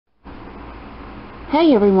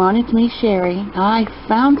Hey everyone, it's me, Sherry. I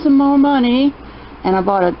found some more money and I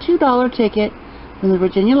bought a $2 ticket from the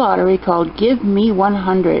Virginia Lottery called Give Me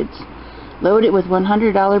 100s. Loaded with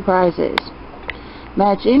 $100 prizes.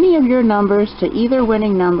 Match any of your numbers to either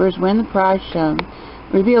winning numbers, win the prize shown.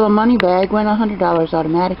 Reveal a money bag, win $100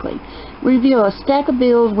 automatically. Reveal a stack of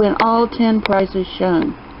bills, win all 10 prizes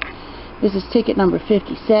shown. This is ticket number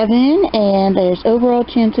 57, and there's overall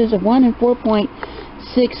chances of 1 in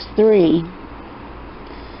 4.63.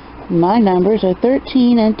 My numbers are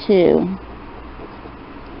 13 and 2.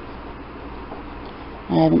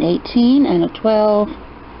 I have an 18 and a 12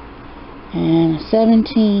 and a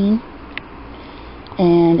 17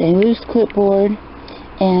 and a loose clipboard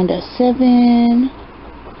and a 7,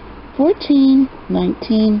 14,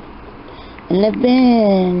 19,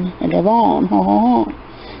 11,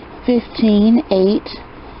 15, 8,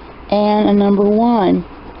 and a number 1.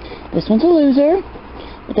 This one's a loser,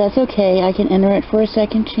 but that's okay. I can enter it for a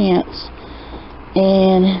second chance.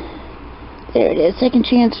 And there it is, second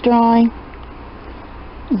chance drawing.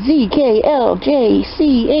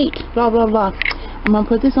 ZKLJC8, blah blah blah. I'm gonna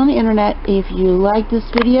put this on the internet. If you like this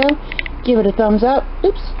video, give it a thumbs up.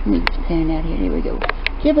 Oops, let me pan out here. Here we go.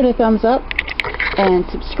 Give it a thumbs up and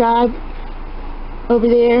subscribe over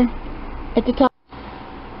there at the top.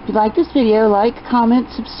 If you like this video, like, comment,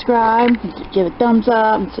 subscribe, give a thumbs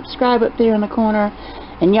up, and subscribe up there in the corner.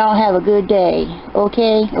 And y'all have a good day.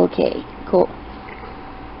 Okay? Okay. Cool.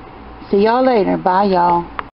 See y'all later. Bye, y'all.